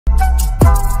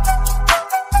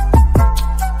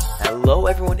Hello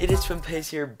everyone, it is Pace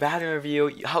here, back in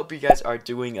review. I hope you guys are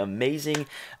doing amazing.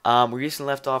 We recently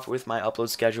left off with my upload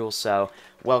schedule, so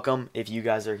welcome if you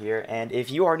guys are here. And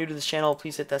if you are new to this channel,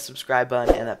 please hit that subscribe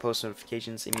button and that post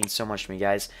notifications. It means so much to me,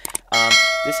 guys.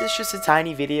 This is just a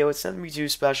tiny video. It's nothing too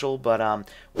special, but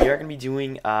we are going to be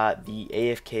doing the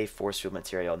AFK Forcefield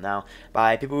material. Now,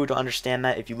 by people who don't understand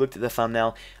that, if you looked at the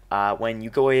thumbnail, when you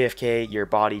go AFK, your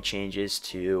body changes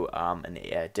to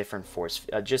a different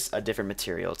just a different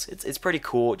material. It's pretty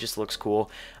cool. It just looks cool,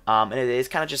 and it is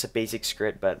kind of just a basic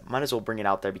script, but might as well bring it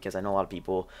out there because I know a lot of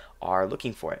people are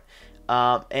looking for it.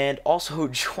 And also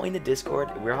join the Discord.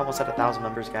 We're almost at 1,000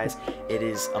 members, guys. It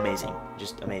is amazing,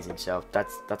 just amazing. So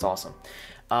that's awesome.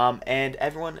 And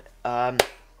everyone,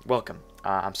 welcome.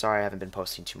 I'm sorry I haven't been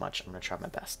posting too much. I'm gonna try my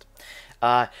best.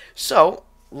 So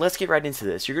let's get right into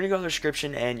this. You're gonna go to the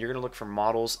description and you're gonna look for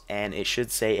models, and it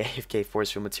should say AFK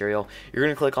Forcefield material. You're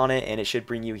gonna click on it and it should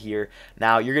bring you here.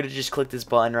 Now you're gonna just click this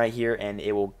button right here and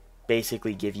it will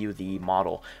basically give you the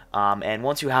model, and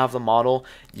once you have the model,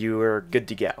 you're good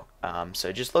to go.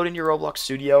 So just load in your Roblox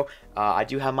studio. I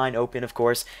do have mine open, of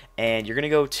course, and you're gonna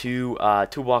go to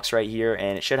toolbox right here,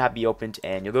 and it should be opened,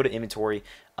 and you'll go to inventory,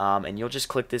 and you'll just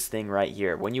click this thing right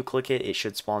here. When you click it, it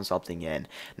should spawn something in.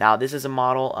 Now this is a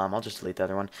model. I'll just delete the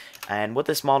other one, and what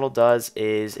this model does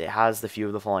is it has the few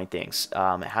of the following things.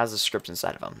 It has the scripts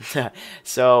inside of them.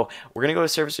 So we're gonna go to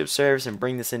service script service and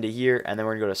bring this into here, and then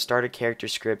we're gonna go to start a character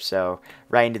script, so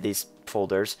right into these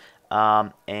folders.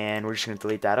 And we're just going to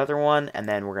delete that other one, and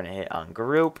then we're going to hit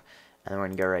Ungroup, and then we're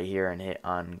going to go right here and hit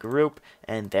Ungroup,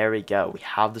 and there we go. We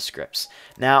have the scripts.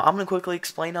 Now, I'm going to quickly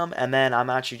explain them, and then I'm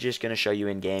actually just going to show you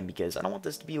in-game because I don't want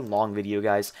this to be a long video,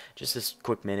 guys. Just this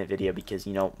quick minute video because,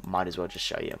 you know, might as well just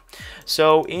show you.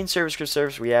 So, in service script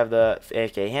service, we have the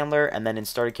AFK handler, and then in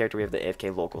started character, we have the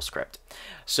AFK local script.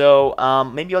 So,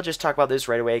 maybe I'll just talk about this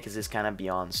right away because this kind of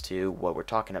beyonds to what we're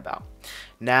talking about.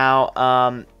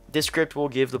 Now, this script will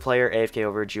give the player AFK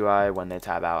over GUI when they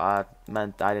tab out.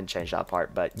 I didn't change that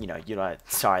part, but you know,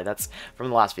 sorry, that's from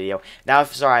the last video. Now,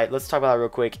 sorry, let's talk about that real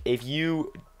quick. If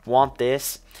you want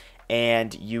this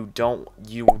and you don't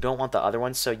want the other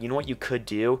one, so you know what you could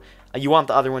do? You want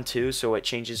the other one too, so it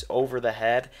changes over the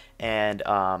head, and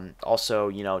also,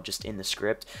 you know, just in the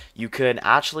script, you could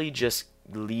actually just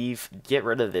get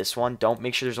rid of this one. Don't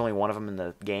make sure there's only one of them in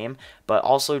the game, but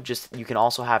also you can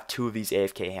also have two of these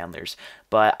AFK handlers,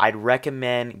 but I'd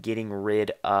recommend getting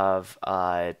rid of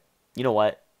you know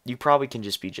what, you probably can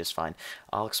just be just fine.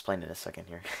 I'll explain in a second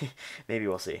here. Maybe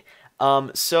we'll see.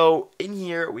 So in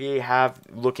here we have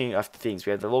looking at things.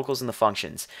 We have the locals and the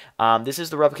functions. This is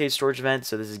the replicated storage event.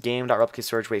 So this is game.replicated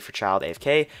storage wait for child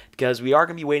AFK, because we are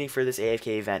going to be waiting for this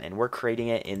AFK event, and we're creating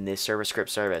it in this server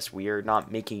script service. We're not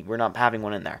having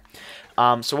one in there.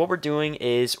 So what we're doing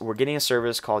is we're getting a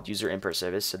service called user input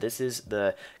service. So this is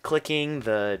the clicking,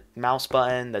 the mouse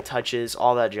button, the touches,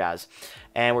 all that jazz.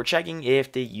 And we're checking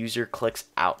if the user clicks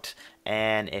out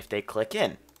and if they click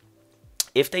in.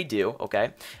 If they do,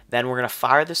 okay, then we're gonna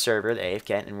fire the server, the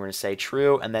AFK, and we're gonna say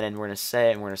true, and then we're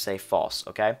gonna say false,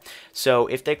 okay. So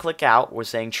if they click out, we're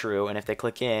saying true, and if they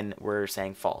click in, we're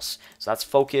saying false. So that's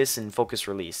focus and focus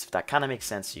release. If that kind of makes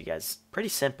sense to you guys, pretty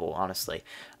simple, honestly.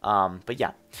 But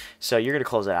yeah, so you're gonna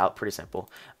close it out, pretty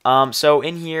simple. So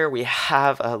in here we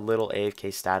have a little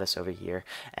AFK status over here,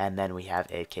 and then we have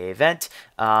AFK event.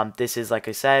 This is, like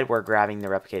I said, we're grabbing the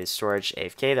replicated storage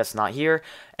AFK that's not here,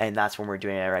 and that's when we're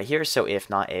doing it right here. So if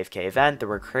not AFK event, then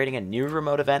we're creating a new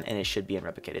remote event, and it should be in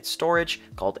replicated storage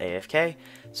called AFK.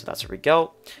 So that's where we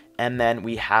go. And then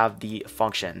we have the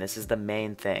function. This is the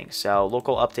main thing. So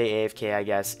local update AFK, I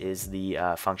guess, is the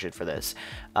function for this.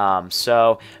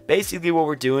 So basically what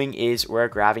we're doing is we're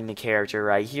grabbing the character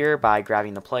right here by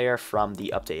grabbing the player from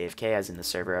the update AFK, as in the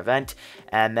server event,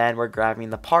 and then we're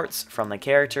grabbing the parts from the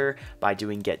character by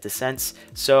doing get descents.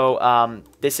 So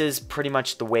this is pretty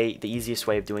much the easiest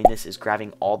way of doing this is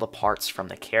grabbing all the parts from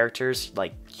the characters,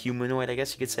 like humanoid, I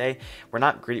guess you could say. We're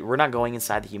not going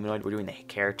inside the humanoid, we're doing the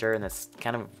character, and that's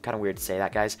kind of weird to say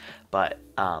that, guys, but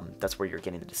that's where you're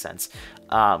getting the descents,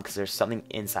 because there's something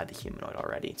inside the humanoid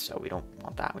already, so we don't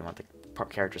want that. We want the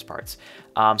character's parts.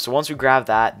 So once we grab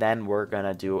that, then we're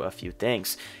gonna do a few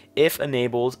things. If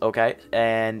enabled, okay,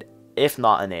 and if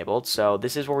not enabled. So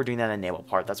this is what we're doing, that enable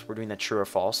part. That's what we're doing, the true or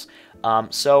false.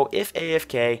 So if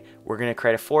AFK, we're going to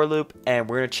create a for loop, and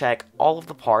we're going to check all of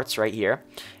the parts right here.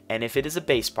 And if it is a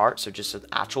base part, so just an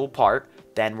actual part,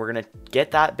 then we're going to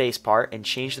get that base part and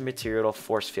change the material to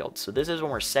Forcefield. So this is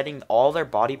when we're setting all their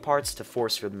body parts to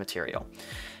Forcefield material.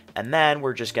 And then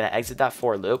we're just going to exit that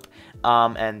for loop,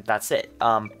 and that's it.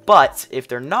 But if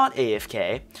they're not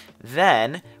AFK,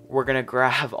 then we're going to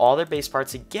grab all their base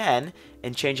parts again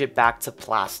and change it back to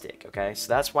plastic, okay? So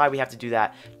that's why we have to do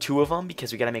that, 2 of them,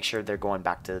 because we got to make sure they're going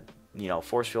back to, you know,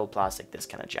 Forcefield, plastic, this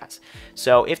kind of jazz.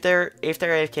 So if they're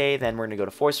AFK, then we're going to go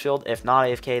to Forcefield. If not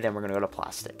AFK, then we're going to go to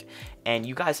plastic. And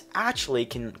you guys actually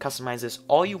can customize this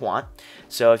all you want.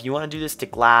 So if you want to do this to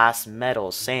glass,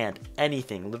 metal, sand,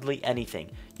 anything, literally anything,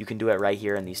 you can do it right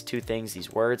here in these 2 things,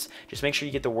 these words. Just make sure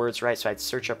you get the words right. So I'd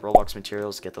search up Roblox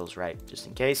materials, get those right, just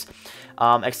in case.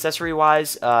 Accessory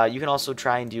wise, you can also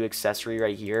try and do accessory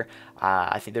right here.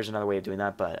 I think there's another way of doing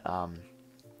that, but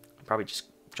probably just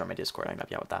join my Discord. I can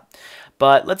help you out with that.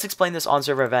 But let's explain this on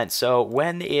server event. So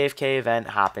when the AFK event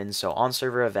happens, so on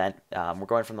server event, we're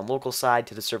going from the local side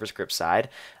to the server script side.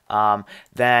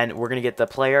 Then we're going to get the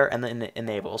player and the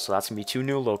enable. So that's going to be 2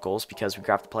 new locals because we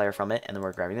grabbed the player from it, and then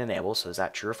we're grabbing the enable. So is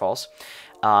that true or false?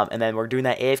 And then we're doing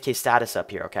that AFK status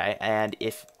up here, okay? And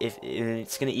if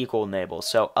it's going to equal enable.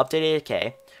 So update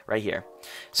AFK right here.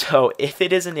 So if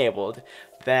it is enabled,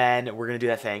 then we're going to do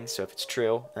that thing. So if it's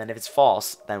true, and then if it's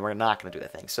false, then we're not going to do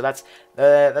that thing. So that's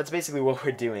basically what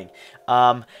we're doing.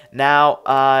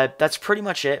 Now, that's pretty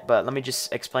much it, but let me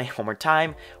just explain one more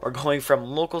time. We're going from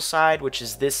local side, which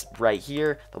is this right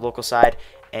here, the local side,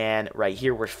 and right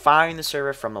here we're firing the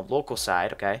server from the local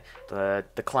side, okay,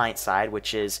 the client side,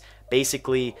 which is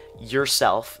basically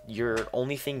yourself, your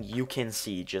only thing you can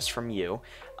see just from you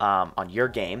on your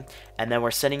game. And then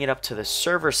we're sending it up to the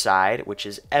server side, which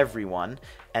is everyone,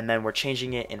 and then we're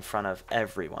changing it in front of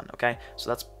everyone, okay? So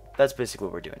that's basically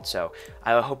what we're doing. So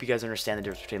I hope you guys understand the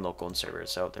difference between local and server.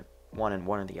 So they're one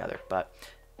or the other. But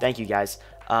thank you guys.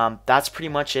 That's pretty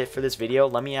much it for this video.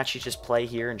 Let me actually just play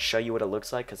here and show you what it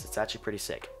looks like, because it's actually pretty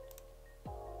sick.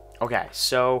 Okay,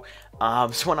 so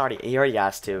someone already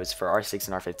asked too. It's for R6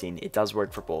 and R15. It does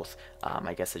work for both.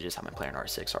 I guess I just have my player on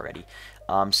R6 already.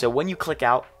 So when you click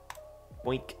out,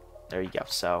 boink, there you go.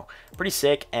 So pretty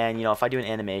sick. And you know, if I do an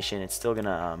animation, it's still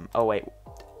gonna. Oh wait,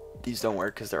 these don't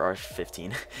work because they're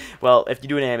R15. Well, if you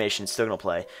do an animation, it's still gonna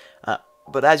play.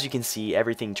 But as you can see,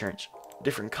 everything turns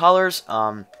different colors.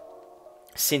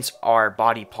 Since our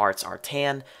body parts are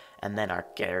tan and then our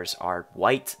gears are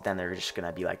white, then they're just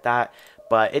gonna be like that.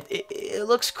 But it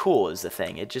looks cool is the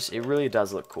thing. It really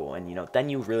does look cool, and you know, then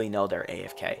you really know they're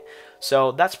AFK.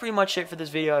 So that's pretty much it for this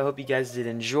video. I hope you guys did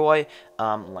enjoy.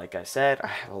 Like I said, I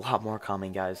have a lot more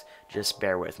coming, guys. Just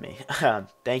bear with me.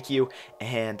 Thank you,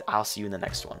 and I'll see you in the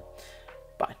next one.